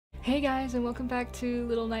Hey guys, and welcome back to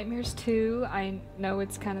Little Nightmares 2. I know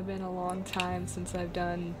it's kind of been a long time since I've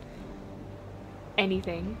done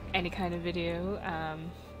anything, any kind of video,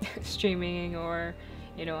 streaming or,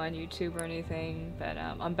 on YouTube or anything, but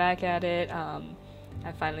I'm back at it. I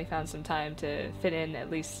finally found some time to fit in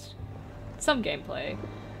at least some gameplay.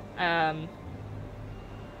 Yeah,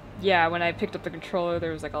 when I picked up the controller,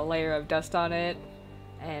 there was like a layer of dust on it,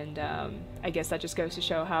 and I guess that just goes to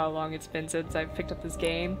show how long it's been since I've picked up this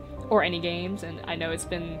game, or any games, and I know it's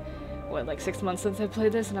been, what, like 6 months since I've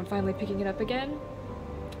played this, and I'm finally picking it up again.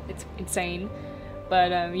 It's insane.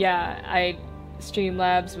 But yeah,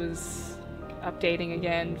 Streamlabs was updating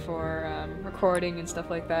again for recording and stuff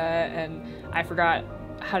like that, and I forgot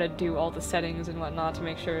how to do all the settings and whatnot to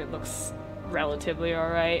make sure it looks relatively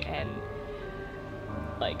alright, and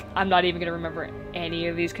like, I'm not even gonna remember any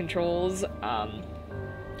of these controls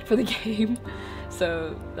for the game,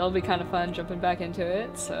 so that'll be kind of fun jumping back into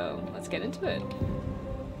it, so let's get into it.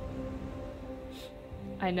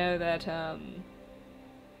 I know that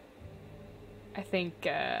I think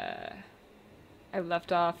I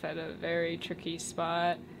left off at a very tricky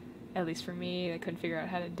spot, at least for me. I couldn't figure out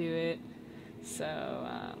how to do it,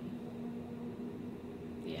 so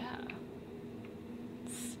yeah,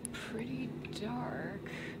 it's pretty dark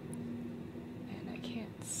and I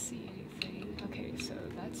can't see anything. Okay, so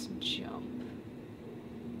that's jump.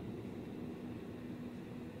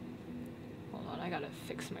 Hold on, I gotta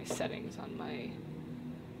fix my settings on my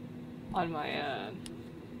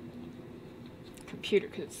computer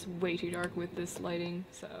because it's way too dark with this lighting,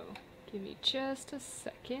 so give me just a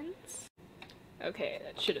second. Okay,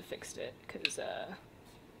 that should have fixed it, because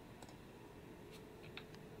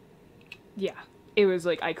yeah, it was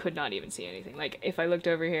like I could not even see anything. Like, if I looked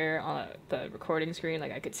over here on the recording screen,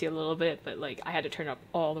 like I could see a little bit, but like I had to turn up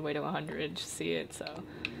all the way to 100 to see it, so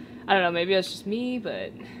I don't know, maybe that's just me,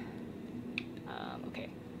 but okay.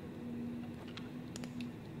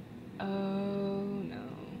 Oh no.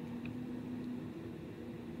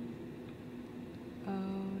 Oh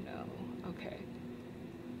no. Okay.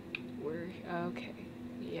 Okay.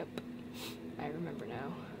 Yep. I remember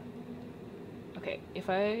now. Okay,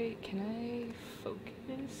 can I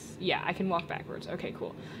focus? Yeah, I can walk backwards. Okay,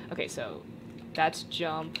 cool. Okay, so that's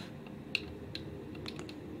jump.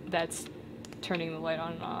 That's turning the light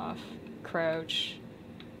on and off. Crouch.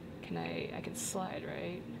 I can slide,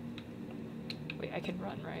 right? Wait, I can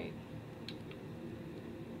run, right?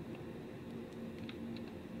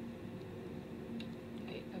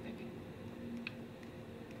 Wait, okay.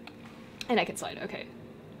 And I can slide, okay.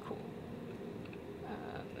 Cool.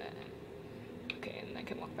 Okay, and I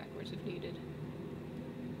can walk backwards if needed.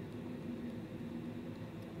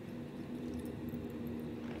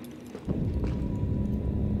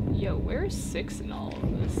 Yo, where's 6 in all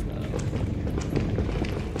of this, though?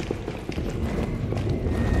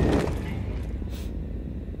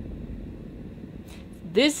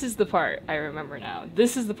 This is the part I remember now.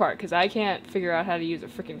 This is the part, because I can't figure out how to use a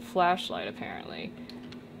freaking flashlight, apparently.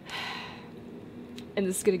 And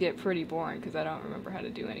this is gonna get pretty boring, because I don't remember how to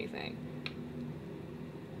do anything.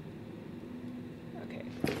 Okay.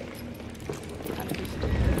 Kind of just do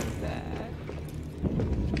that.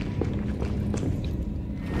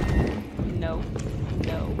 No.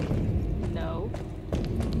 No. No.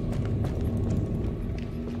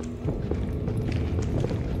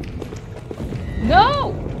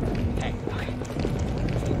 No! Okay, okay.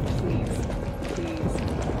 Please, please, please,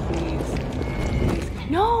 please.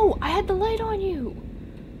 No! I had the light on you!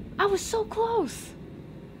 I was so close!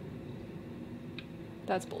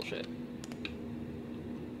 That's bullshit.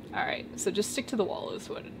 Alright, so just stick to the wall is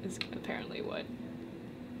apparently what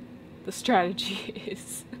the strategy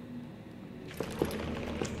is.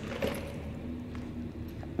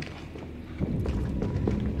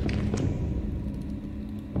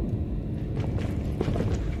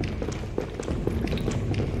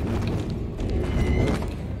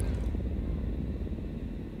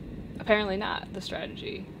 Apparently not the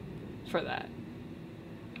strategy for that.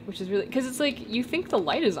 Which is really, because it's like, you think the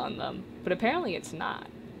light is on them, but apparently it's not.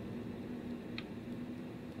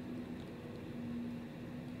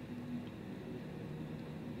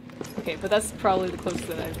 Okay, but that's probably the closest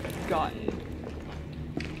that I've gotten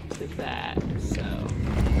to that, so.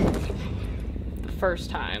 The first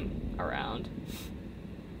time around.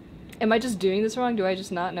 Am I just doing this wrong? Do I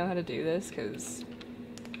just not know how to do this? Because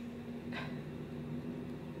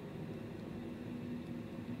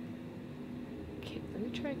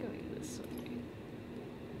try going this way.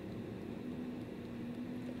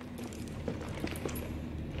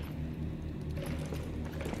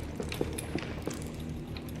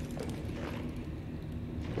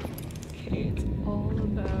 Okay, it's all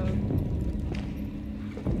about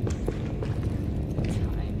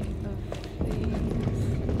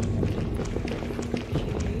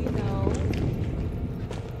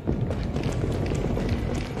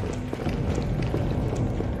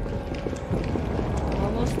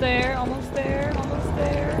there, almost there, almost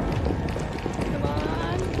there. Come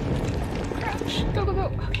on. Crouch. Go, go,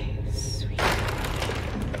 go. Okay, sweet.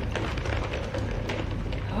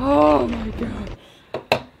 Oh my god.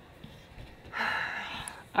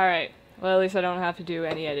 Alright. Well, at least I don't have to do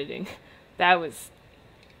any editing. That was...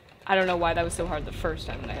 I don't know why that was so hard the first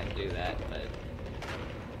time that I had to do that, but...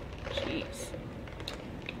 Jeez.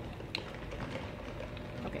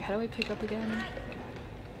 Okay, how do I pick up again?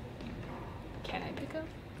 Can I pick up?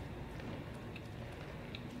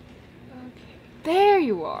 Okay. There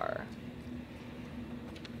you are!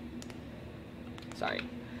 Sorry.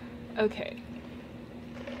 Okay.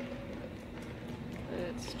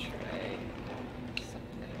 Let's try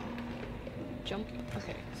something. Jump.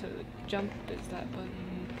 Okay, so the jump is that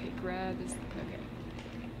button. Okay, grab is... Okay.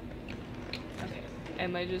 Okay.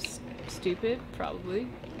 Am I just stupid? Probably.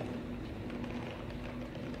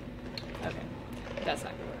 Okay. That's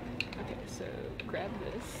not gonna work. Okay, so grab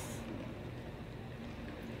this.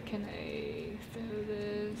 Can I throw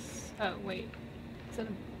this? Oh, wait. Is that a...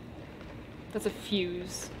 That's a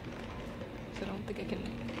fuse. So I don't think I can...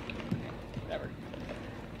 Okay, whatever.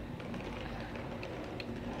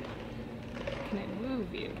 Can I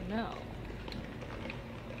move you? No.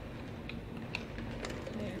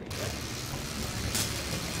 There we go.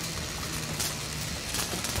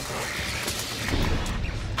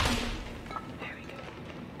 There we go.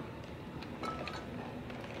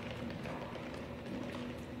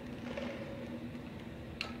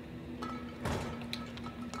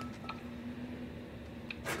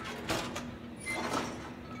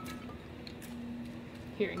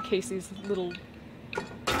 Here, in case these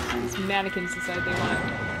mannequins decide they want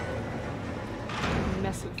to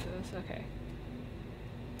mess with this. Okay.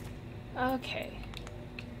 Okay.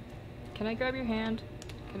 Can I grab your hand?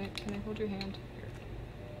 Can I hold your hand?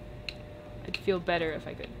 Here. I'd feel better if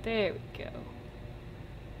I could. There we go.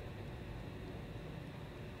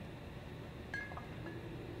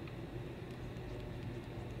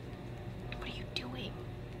 What are you doing?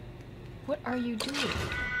 What are you doing?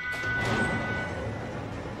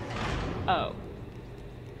 Oh.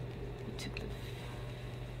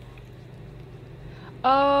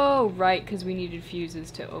 Oh, right, because we needed fuses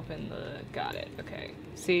to open the... Got it, okay.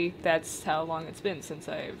 See, that's how long it's been since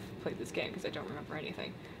I've played this game, because I don't remember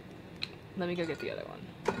anything. Let me go get the other one.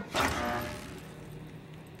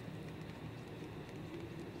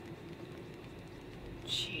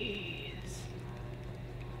 Jeez.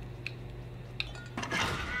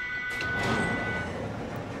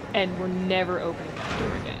 And we're never opening that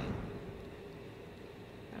door again.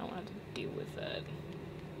 I don't want to have to deal with that.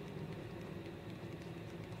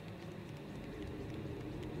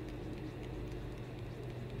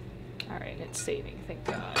 Alright, it's saving, thank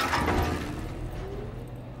God.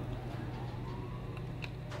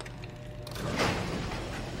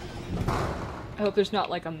 I hope there's not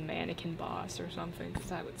like a mannequin boss or something, because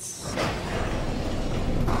that would suck.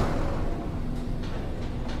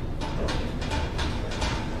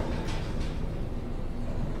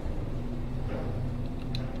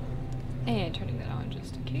 And turning that on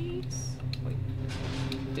just in case. Wait,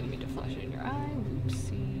 didn't mean to flash it in your eye.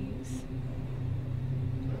 Oopsies.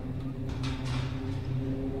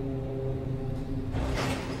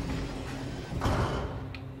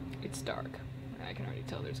 It's dark. I can already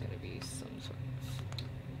tell there's going to be some sort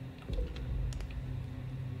of...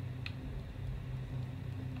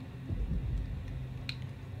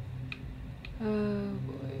 Oh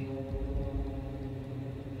boy.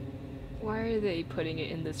 Why are they putting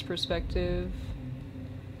it in this perspective?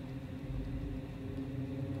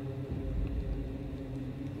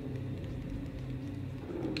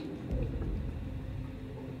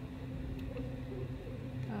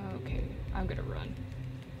 Okay, I'm gonna run.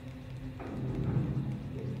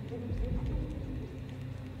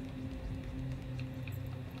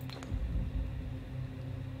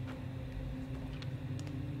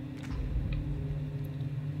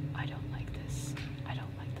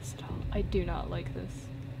 I do not like this.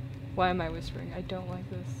 Why am I whispering? I don't like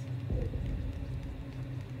this.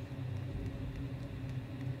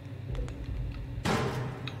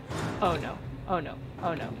 Oh no. Oh no.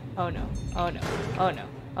 Oh no. Oh no. Oh no. Oh no.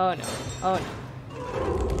 Oh no. Oh no.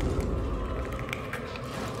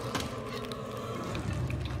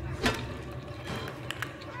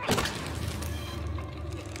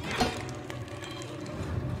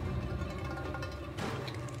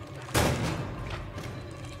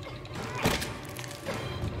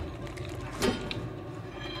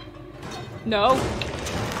 No.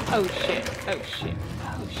 Oh shit. Oh shit.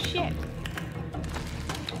 Oh shit.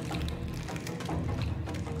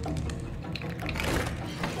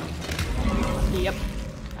 Yep.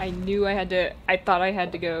 I knew I had to, I thought I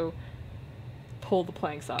had to go pull the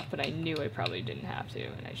planks off, but I knew I probably didn't have to,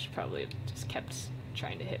 and I should probably have just kept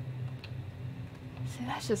trying to hit. See,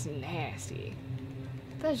 that's just nasty.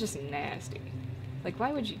 That's just nasty. Like,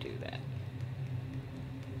 why would you do that?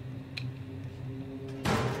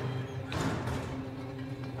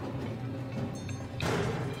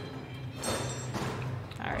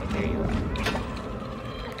 Alright, there you are.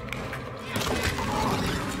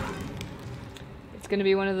 It's gonna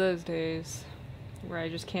be one of those days where I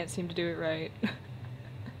just can't seem to do it right.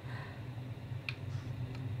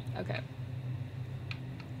 Okay.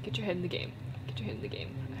 Get your head in the game. Get your head in the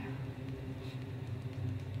game.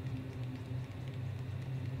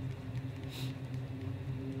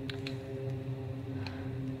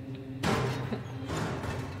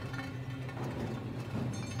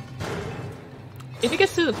 If it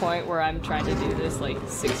gets to the point where I'm trying to do this like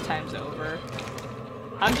 6 times over,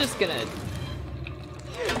 I'm just gonna...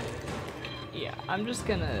 Yeah, I'm just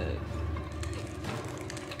gonna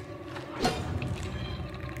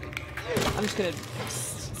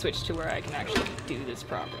switch to where I can actually do this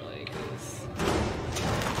properly, 'cause...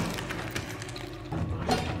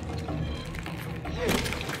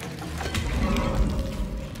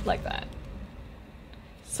 Like that.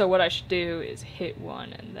 So what I should do is hit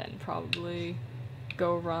one and then probably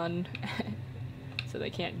go run so they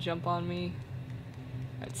can't jump on me.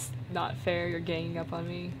 That's not fair, you're ganging up on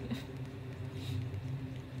me.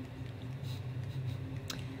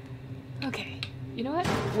 Okay, you know what?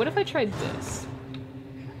 What if I tried this?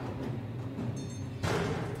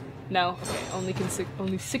 No? Okay,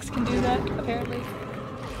 only 6 can do that, apparently.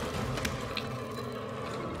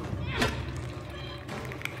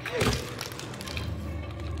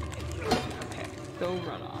 Okay, go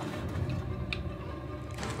run off.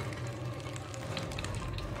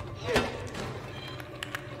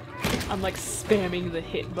 I'm like spamming the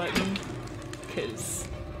hit button, because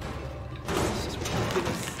it's just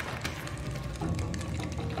ridiculous.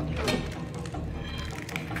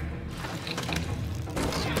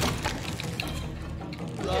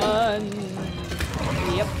 Run!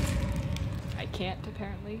 Yep. I can't,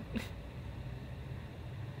 apparently.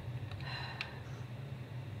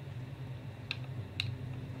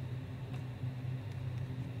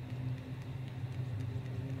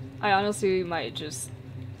 I honestly might just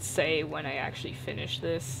say when I actually finish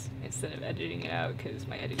this instead of editing it out, because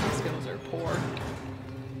my editing skills are poor,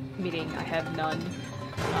 meaning I have none.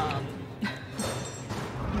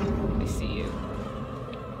 I see you.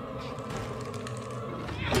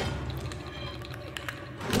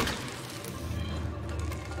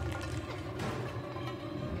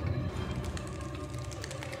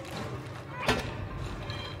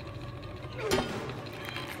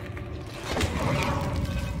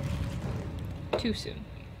 Too soon.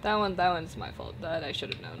 That one's my fault. That I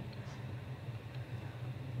should have known.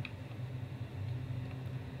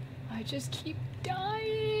 I just keep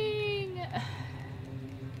dying.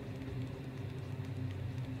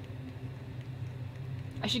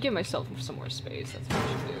 I should give myself some more space. That's what I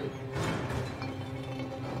should do.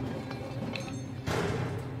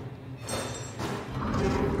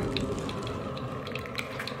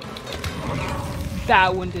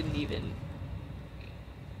 That one didn't even...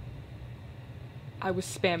 I was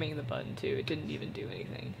spamming the button too, it didn't even do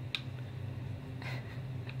anything.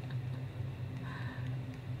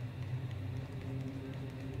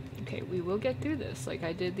 Okay, we will get through this like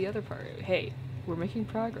I did the other part. Hey, we're making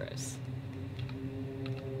progress.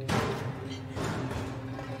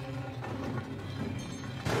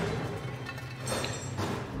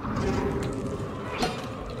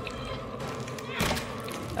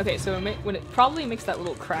 Okay, so when it probably makes that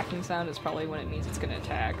little cracking sound is probably when it means it's gonna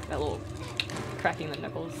attack. That little cracking the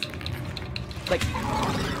knuckles. Like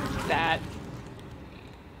that.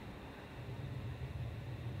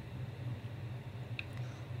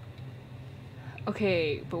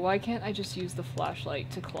 Okay, but why can't I just use the flashlight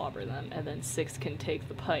to clobber them and then 6 can take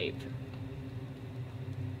the pipe?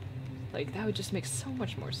 Like, that would just make so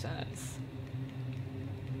much more sense.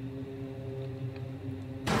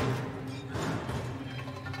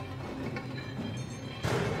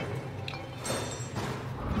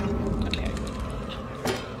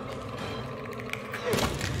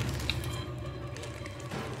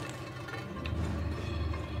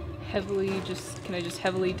 Can I just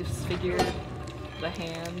heavily disfigure the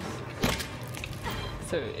hands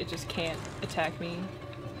so it just can't attack me?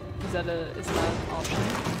 Is that an option?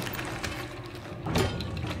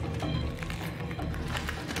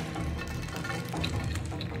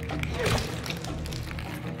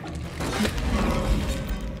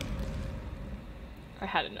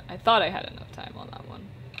 I thought I had enough time on that one.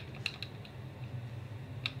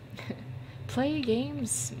 Play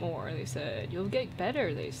games more, they said. You'll get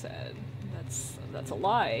better, they said. That's a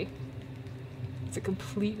lie. It's a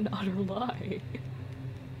complete and utter lie.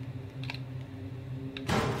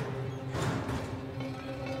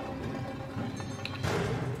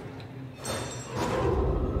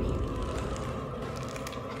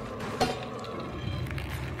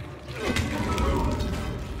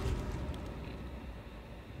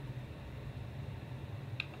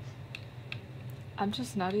 I'm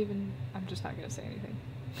just not gonna say anything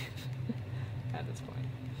at this point.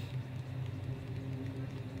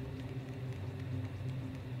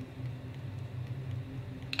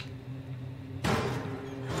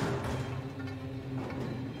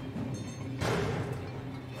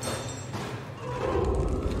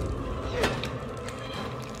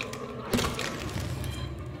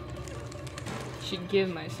 Should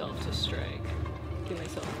give myself to strike. Give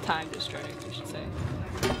myself time to strike, I should say.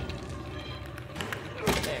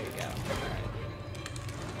 There you go. Alright.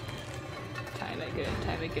 Time it good,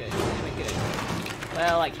 time it good, time it good.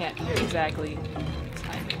 Well, I can't exactly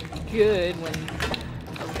time it good when...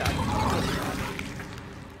 Oh god.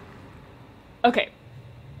 Okay.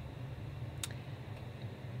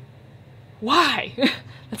 Why?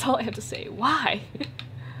 That's all I have to say. Why?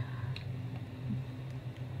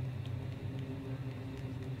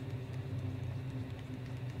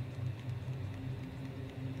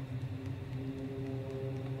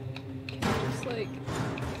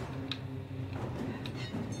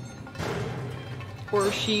 Or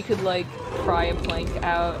she could like pry a plank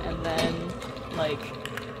out and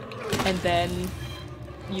then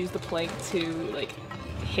use the plank to like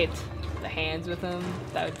hit the hands with them.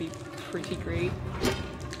 That would be pretty great.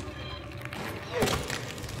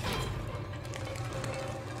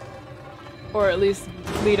 Or at least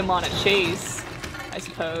lead them on a chase, I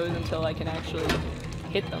suppose, until I can actually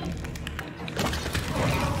hit them.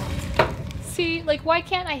 See, like, why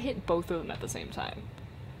can't I hit both of them at the same time?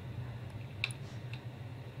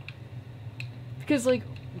 Because, like,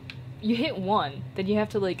 you hit one, then you have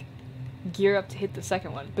to, like, gear up to hit the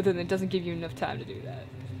second one, but then it doesn't give you enough time to do that.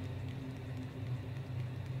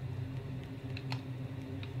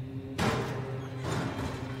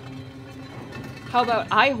 How about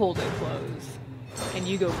I hold it closed, and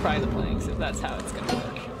you go pry the planks, if that's how it's gonna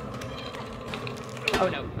work. Oh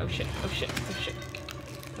no, oh shit, oh shit, oh shit.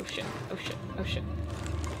 Oh shit, oh shit, oh shit.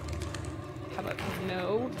 How about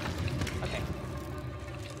no? Okay.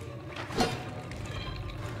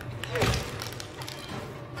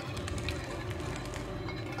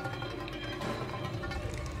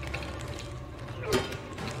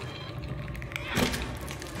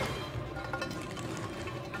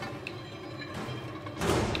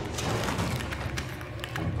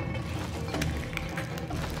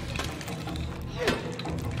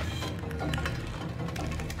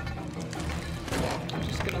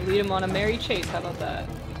 Lead him on a merry chase, how about that?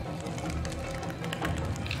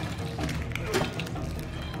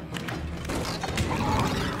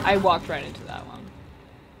 I walked right into that one.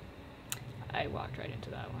 I walked right into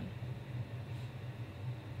that one.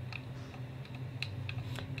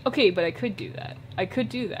 Okay, but I could do that. I could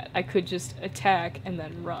do that. I could just attack and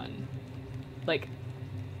then run. Like,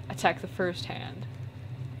 attack the first hand.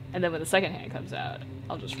 And then when the second hand comes out,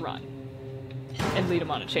 I'll just run. And lead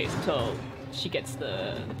him on a chase until she gets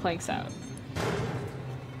the planks out.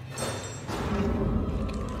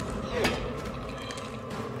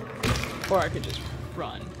 Or I could just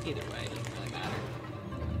run. Either way, it doesn't really matter.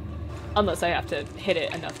 Unless I have to hit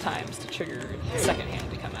it enough times to trigger the second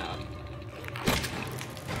hand to come out.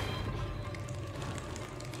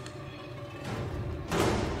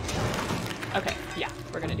 Okay, yeah,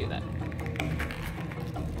 we're gonna do that.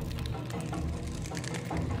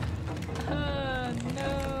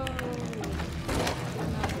 No. We're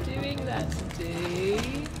not doing that today.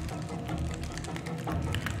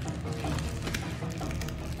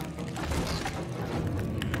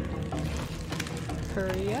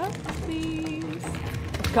 Hurry up, please.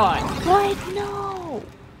 God. What? No!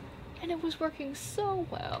 And it was working so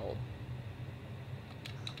well.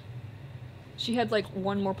 She had like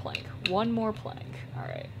one more plank. One more plank.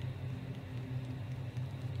 Alright.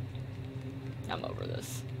 I'm over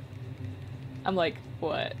this. I'm like,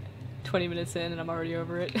 what, 20 minutes in and I'm already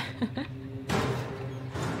over it?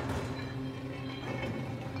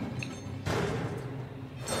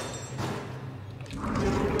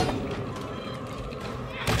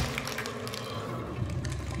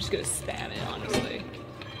 I'm just gonna spam it, honestly.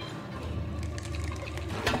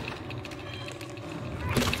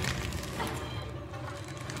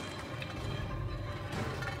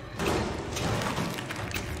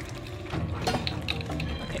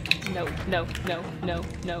 No, no, no,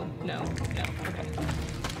 no, no, no. Okay.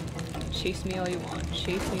 Chase me all you want.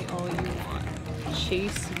 Chase me all you want.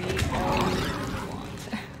 Chase me all you want.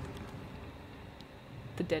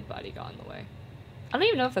 The dead body got in the way. I don't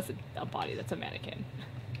even know if that's a body, that's a mannequin.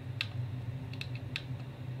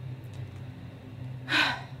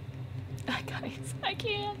 Guys, I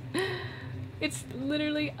can't. It's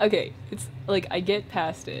literally, okay, it's like I get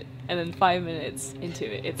past it, and then 5 minutes into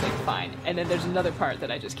it, it's like fine. And then there's another part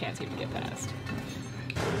that I just can't seem to get past.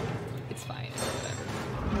 It's fine, it's whatever.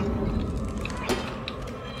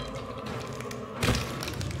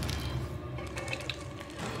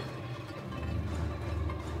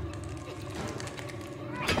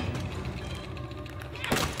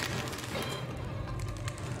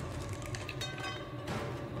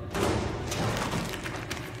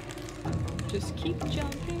 Just keep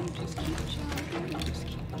jumping, just keep jumping, just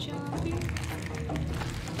keep jumping.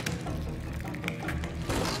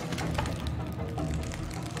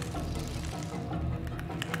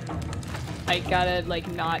 I gotta,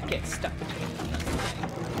 like, not get stuck between them, that's the thing.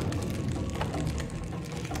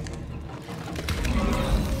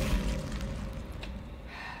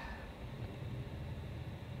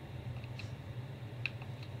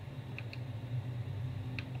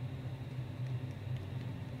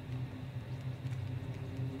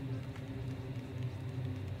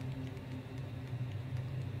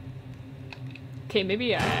 Okay,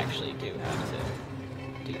 maybe I actually do have to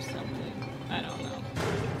do something. I don't know.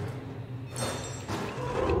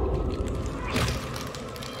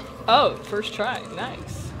 Oh, first try.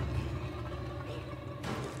 Nice.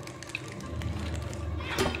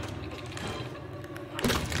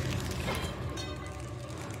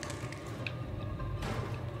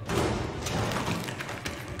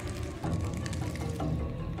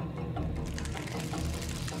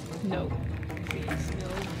 No. Please, no.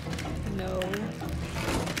 No.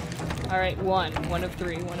 Alright, one. One of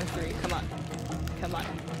three. One of three. Come on. Come on.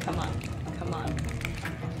 Come on. Come on.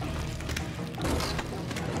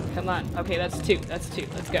 Come on. Okay, that's two. That's two.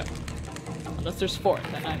 Let's go. Unless there's four,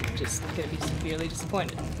 then I'm just gonna be severely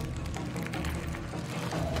disappointed.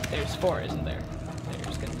 There's four, isn't there?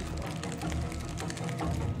 There's gonna be four.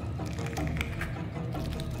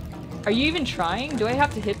 Are you even trying? Do I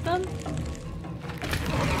have to hit them?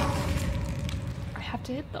 I have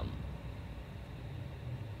to hit them.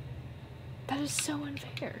 That is so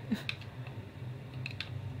unfair.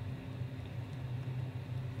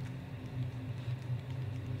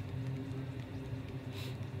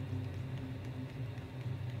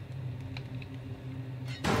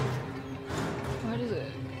 What is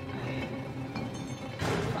it?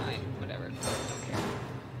 Fine, whatever. Don't care.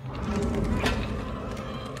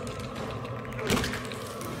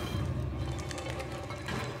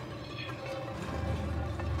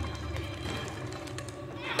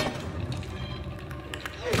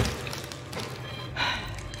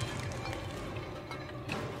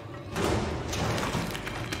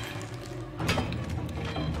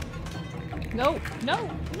 No, no,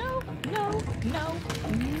 no, no, no,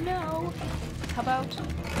 no. How about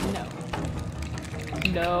no?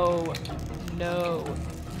 No, no,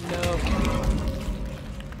 no.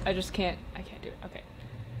 I just can't, I can't do it. Okay.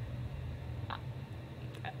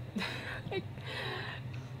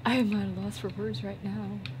 I am at a loss for words right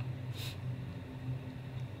now.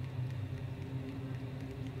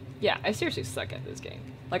 Yeah, I seriously suck at this game.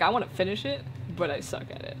 Like, I want to finish it, but I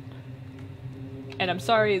suck at it. And I'm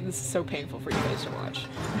sorry this is so painful for you guys to watch.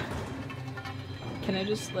 Can I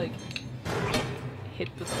just, like, hit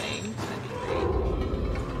the thing? That'd be great.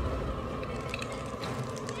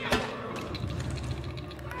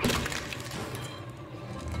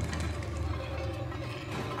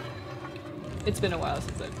 It's been a while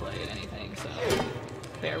since I've played anything, so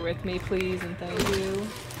bear with me, please, and thank you.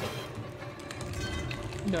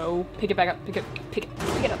 No, pick it back up, pick it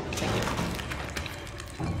up, thank you.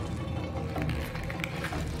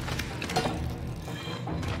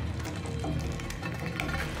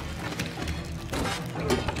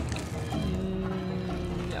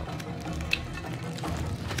 No.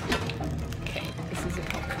 Okay, this isn't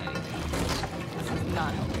helping anything. This is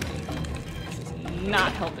not helping anything. This is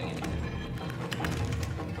not helping anything.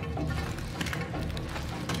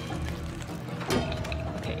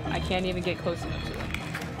 Okay, I can't even get close enough to them.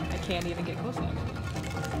 I can't even get close enough to them.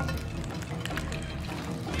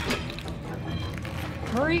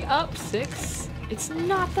 Hurry up, 6. It's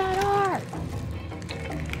not that hard.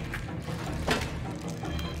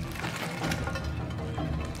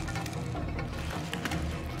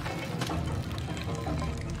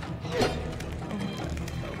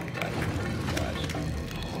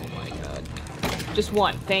 Just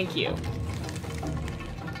one, thank you.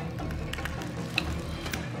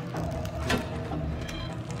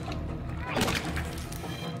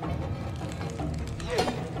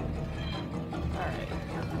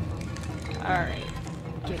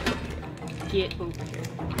 get over here.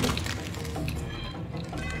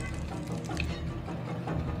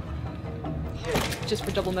 Just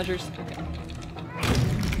for double measures. Okay.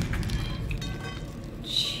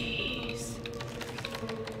 Jeez.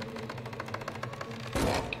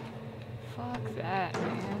 Fuck that,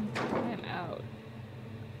 man. I am out.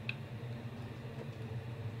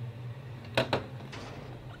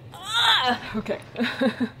 Ah! Okay.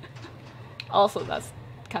 Also, that's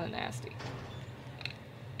kind of nasty.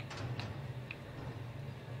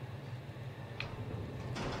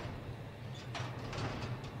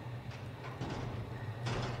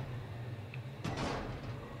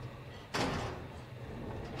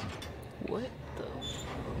 What the?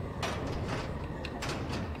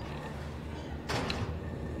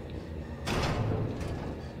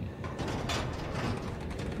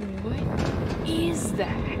 What is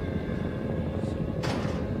that?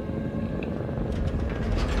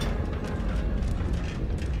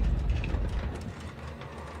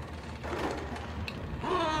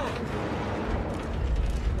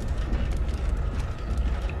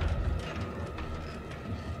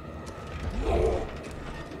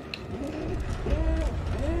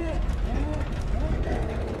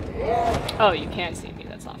 Oh, you can't see me.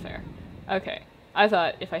 That's not fair. Okay. I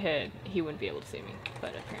thought if I hid, he wouldn't be able to see me,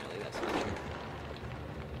 but apparently that's not true.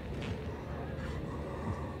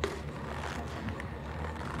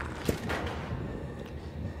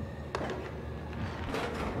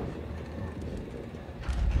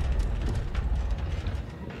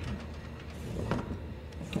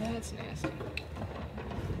 That's nasty.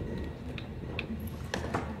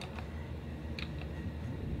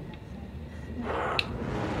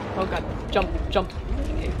 Oh god, jump, jump.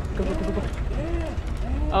 Okay, go, go, go, go, go.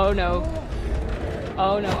 Oh no.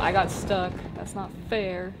 Oh no, I got stuck. That's not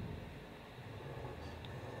fair.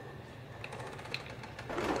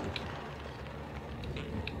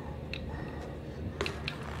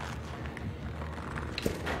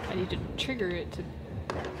 I need to trigger it to,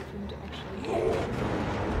 for him to actually...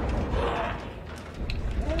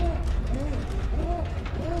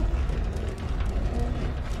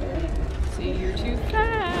 See, you're too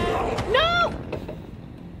fast. No!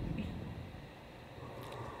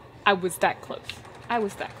 I was that close. I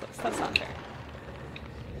was that close. That's not fair.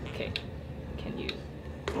 Okay. Can you...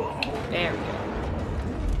 There we go.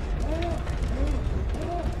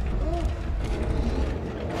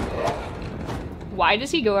 Why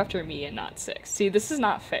does he go after me and not 6? See, this is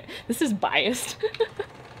not fair. This is biased.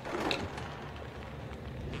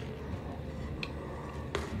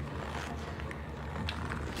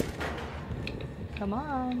 Come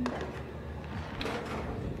on.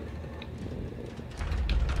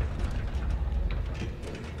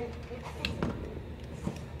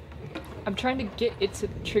 I'm trying to get it to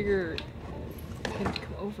trigger him to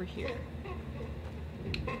come over here.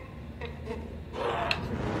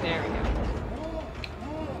 There we go.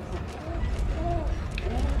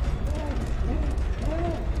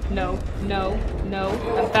 No, no, no.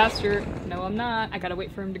 I'm faster. No, I'm not. I gotta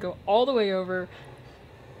wait for him to go all the way over.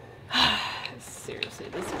 Seriously,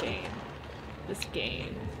 this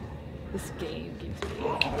game gives me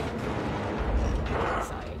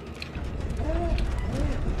anxiety.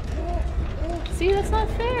 See, that's not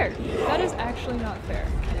fair. That is actually not fair.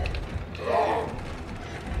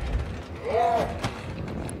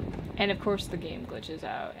 And of course the game glitches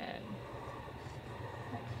out and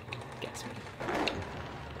gets me.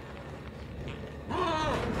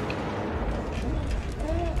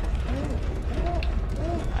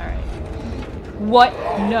 Alright. What?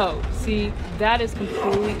 No. See, that is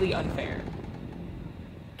completely unfair.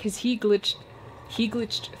 Cause he glitched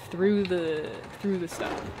through the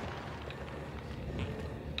stuff.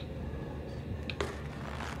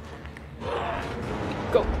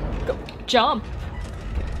 Go, go, jump.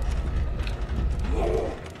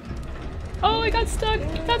 Oh, I got stuck.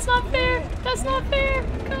 That's not fair. That's not fair.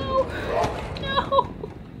 Go. No.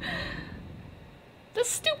 The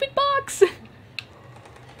stupid box.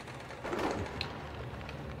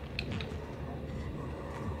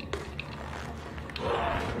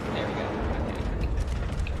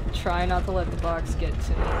 Try not to let the box get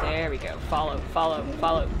to me. There we go. Follow, follow,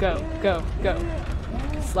 follow. Go, go, go.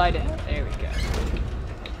 Slide in. There we go.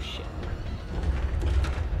 Oh, shit.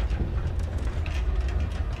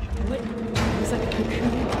 What? Was that a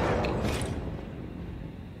cocoon?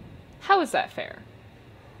 How is that fair?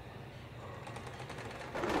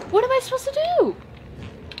 What am I supposed to do?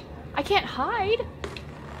 I can't hide.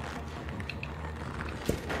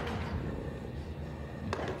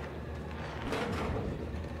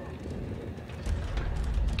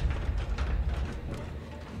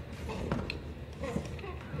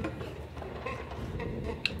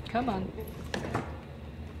 Come on.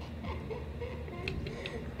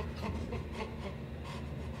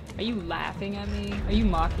 Are you laughing at me? Are you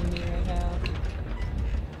mocking me right now?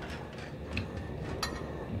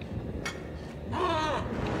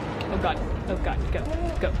 Oh god. Oh god. Go.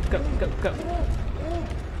 Go. Go. Go. Go.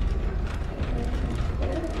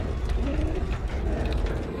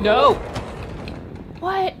 No!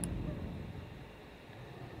 What?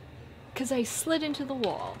 Because I slid into the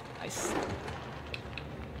wall.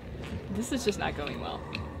 This is just not going well.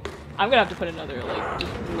 I'm gonna have to put another, like,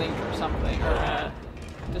 just link or something, or a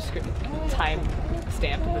time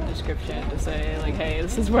stamp in the description to say, like, hey,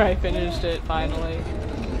 this is where I finished it, finally.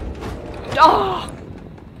 Oh!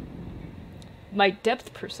 My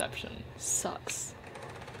depth perception sucks.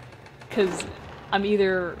 Because I'm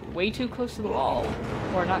either way too close to the wall,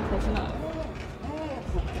 or not close enough.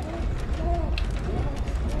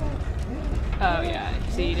 Oh yeah,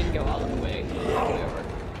 see, you didn't go all the way over.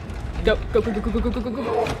 Go, go, go, go, go, go, go, go, go,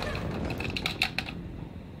 go.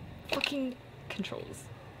 Fucking controls.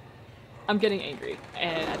 I'm getting angry,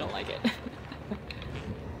 and I don't like it.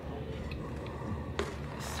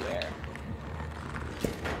 I swear.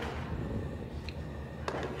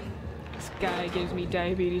 This guy gives me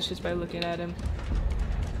diabetes just by looking at him.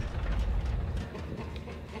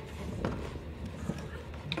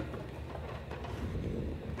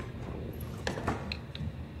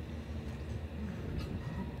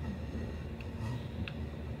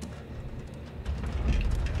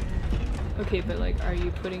 Okay, but like, are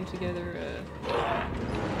you putting together a...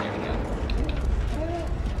 There we go.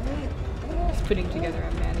 Just putting together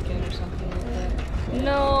a mannequin or something like that.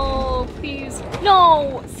 No, please.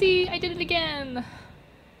 No! See, I did it again!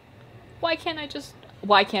 Why can't I just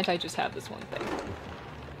have this one thing?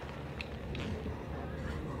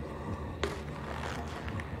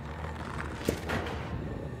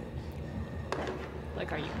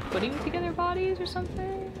 Like, are you putting together bodies or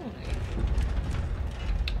something?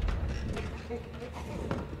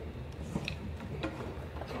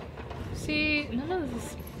 See, none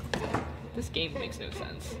of this game makes no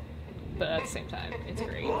sense, but at the same time, it's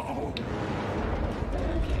great. Okay.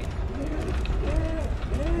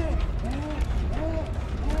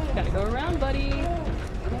 Gotta go around, buddy.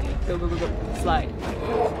 Go, go, go, go. Slide.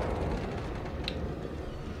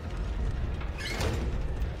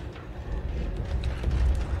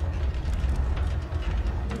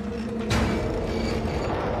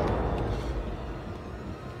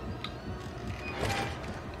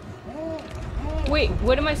 Wait,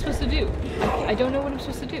 what am I supposed to do? I don't know what I'm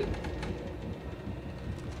supposed to do.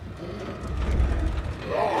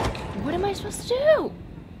 What am I supposed to do?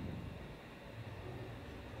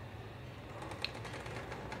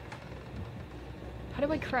 How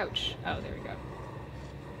do I crouch? Oh, there we go.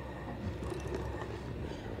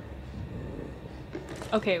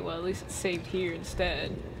 Okay, well at least it's saved here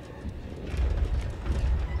instead.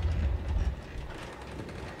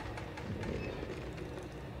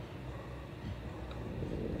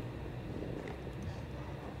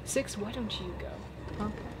 Six, why don't you go? Huh?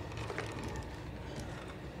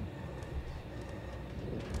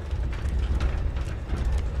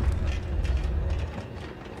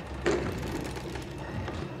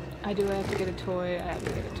 Do I have to get a toy? I have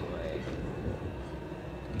to get a toy.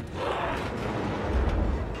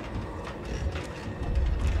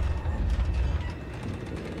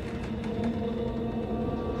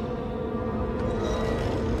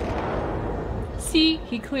 See?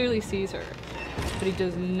 He clearly sees her, but he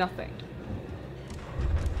does nothing.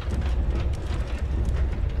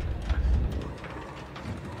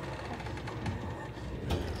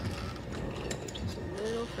 Just a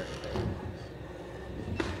little further.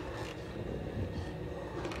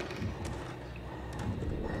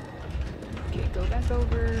 Okay, go back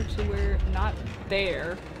over to where, not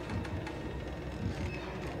there.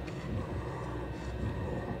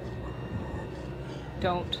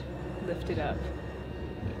 Don't lift it up.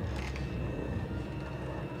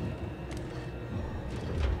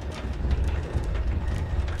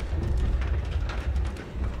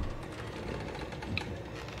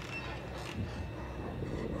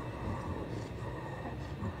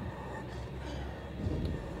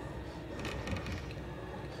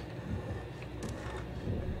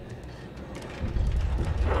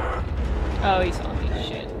 Oh, he saw me.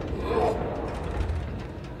 Shit.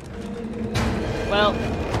 Well,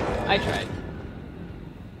 I tried.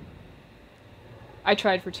 I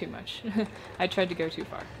tried for too much. I tried to go too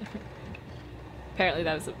far. Apparently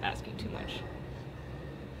that was asking too much.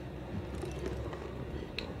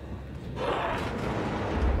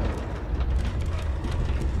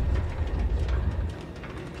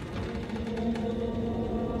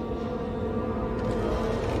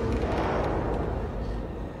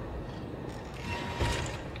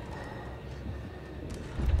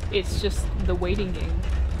 It's just the waiting game.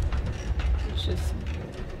 It's just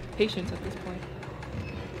patience at this point.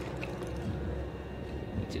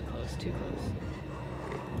 Too close, too close.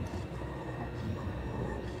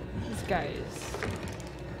 This guy is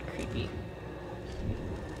creepy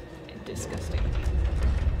and disgusting.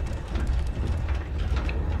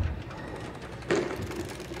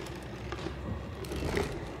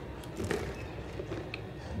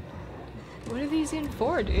 What are these in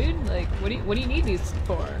for, dude? Like, what do you need these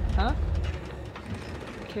for, huh?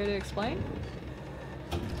 Care to explain?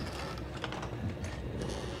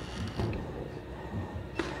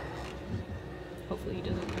 Hopefully he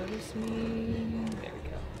doesn't notice me. There we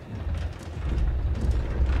go.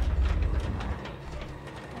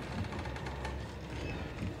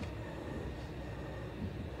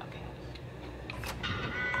 Okay.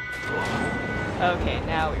 Okay,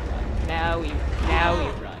 now we run. Now we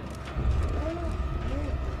run.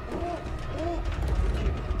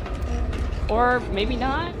 Or maybe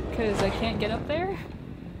not, because I can't get up there.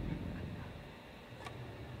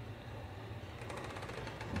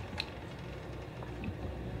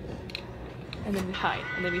 And then we hide,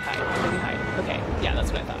 and then we hide, and then we hide. Okay, yeah,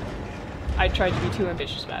 that's what I thought. I tried to be too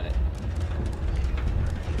ambitious about it.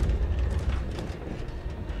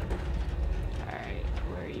 Alright,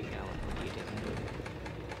 where are you going? What are you doing?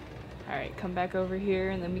 Alright, come back over here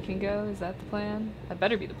and then we can go. Is that the plan? That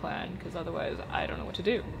better be the plan, because otherwise I don't know what to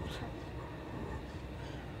do.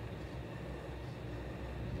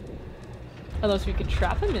 Unless we could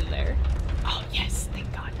trap him in there. Oh, yes,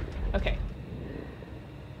 thank God. Okay.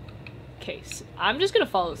 Okay, so I'm just gonna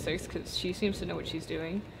follow Six because she seems to know what she's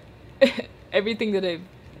doing. Everything that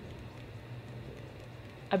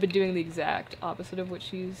I've been doing the exact opposite of what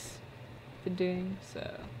she's been doing, so.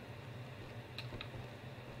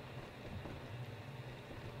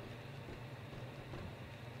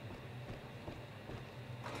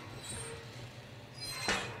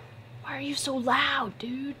 Why are you so loud,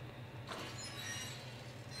 dude?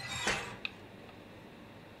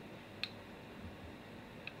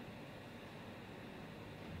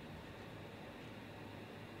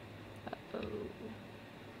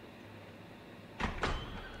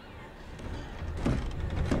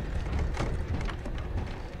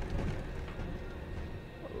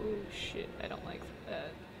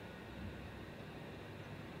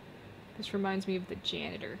 This reminds me of the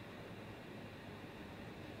janitor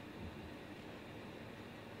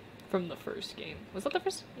from the first game. Was that the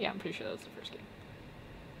first? Yeah, I'm pretty sure that was the first game.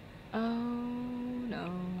 Oh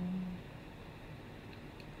no.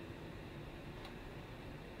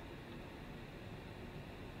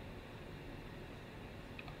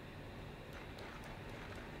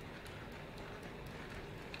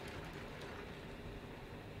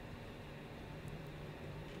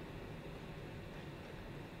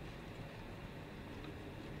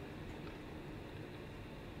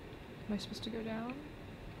 Am I supposed to go down?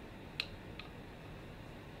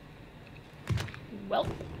 Well.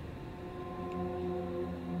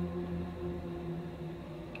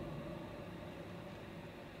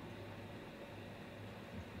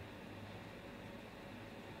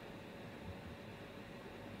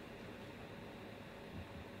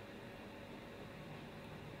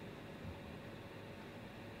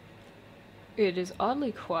 It is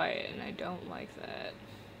oddly quiet and I don't like that.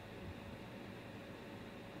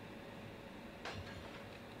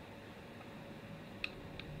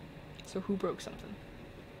 So who broke something?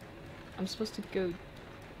 I'm supposed to go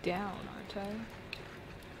down, aren't I?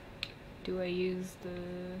 Do I use the...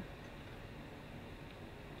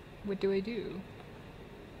 What do I do?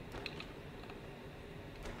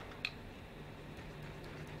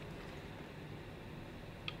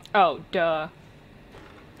 Oh, duh.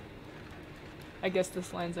 I guess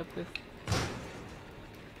this lines up with...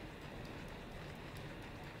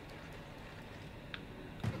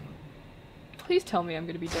 Please tell me I'm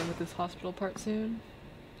gonna be done with this hospital part soon.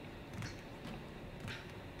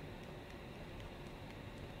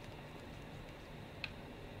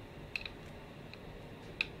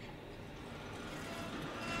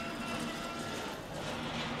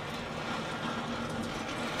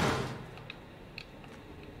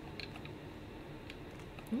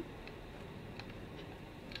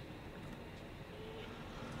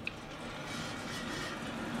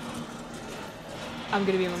 I'm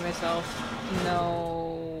gonna be by myself.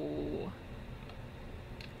 No.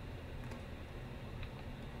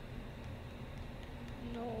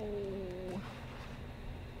 No.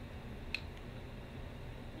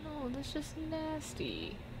 No, that's just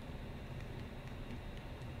nasty.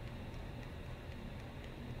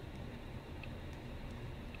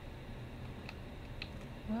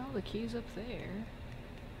 Well, the key's up there.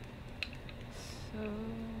 So...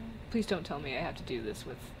 Please don't tell me I have to do this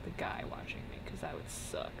with the guy watching me, because that would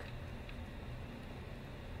suck.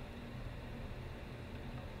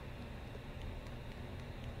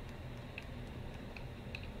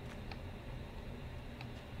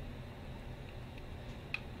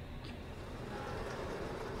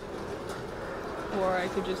 Or I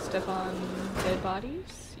could just step on dead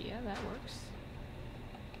bodies. Yeah, that works.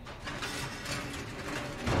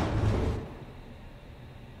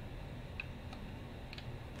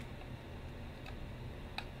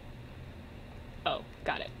 Oh,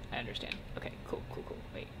 got it. I understand. Okay, cool.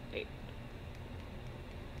 Wait.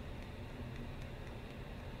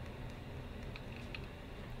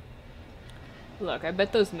 Look, I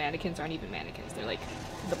bet those mannequins aren't even mannequins. They're like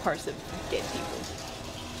the parts of dead people.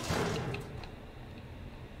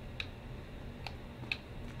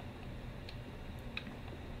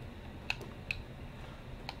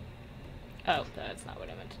 Oh, that's not what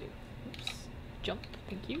I meant to do. Oops. Jump,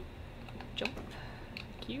 thank you. Jump,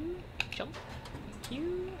 thank you. Jump, thank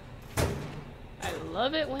you. I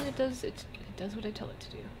love it when it does what I tell it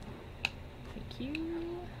to do. Thank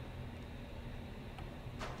you.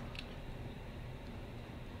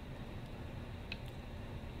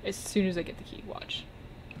 As soon as I get the key, watch.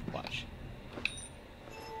 Watch.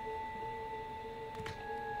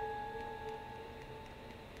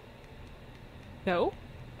 No?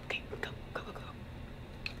 Okay, go.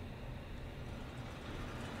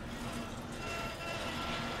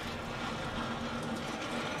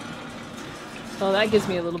 Well, that gives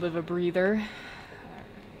me a little bit of a breather.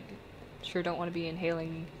 Sure don't want to be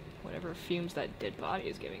inhaling whatever fumes that dead body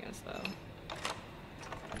is giving us, though.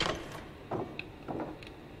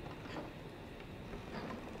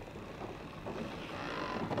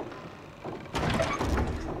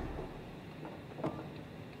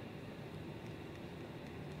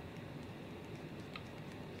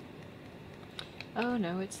 Oh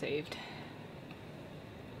no, it's saved.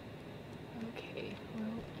 Okay, well...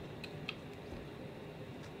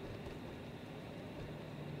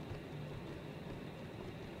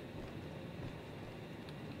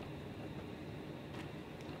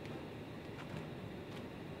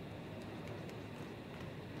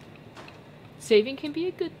 Saving can be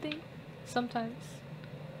a good thing, sometimes.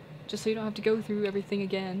 Just so you don't have to go through everything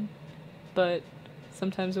again. But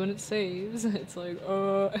sometimes when it saves, it's like,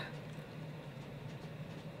 Oh.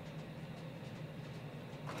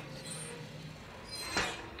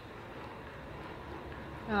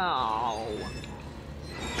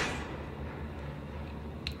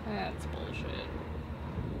 That's bullshit.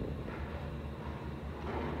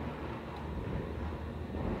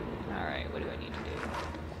 Alright, what do I need to do?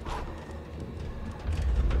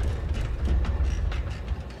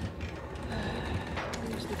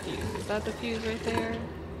 Where's the fuse? Is that the fuse right there?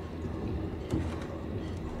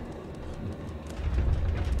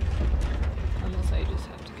 Unless I just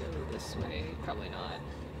have to go this way. Probably not.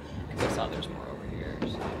 Because I saw there's more over here,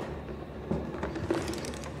 so...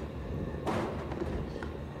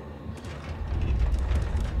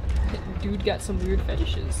 Dude got some weird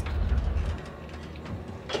fetishes.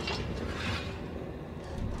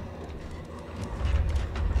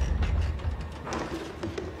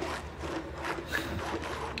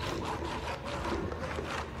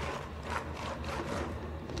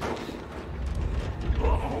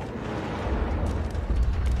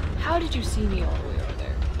 How did you see me all the way over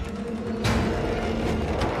there?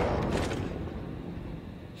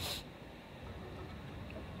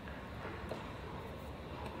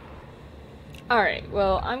 Alright,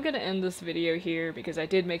 well, I'm gonna end this video here because I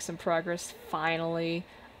did make some progress, finally.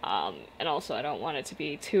 And also I don't want it to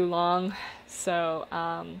be too long. So,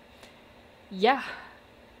 yeah.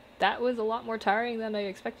 That was a lot more tiring than I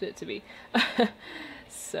expected it to be.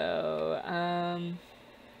 So,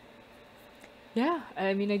 yeah,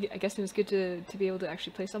 I mean, I guess it was good to be able to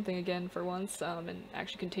actually play something again for once, and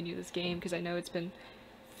actually continue this game, because I know it's been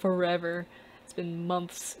forever. It's been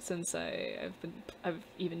months since I've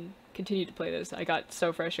even continued to play this. I got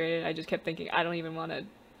so frustrated, I just kept thinking, I don't want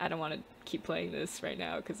to keep playing this right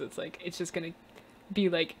now, because it's like, it's just gonna be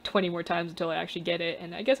like 20 more times until I actually get it,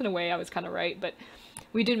 and I guess in a way I was kind of right, but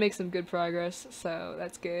we did make some good progress, so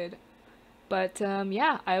that's good. But,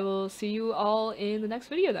 yeah, I will see you all in the next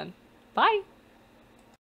video then. Bye!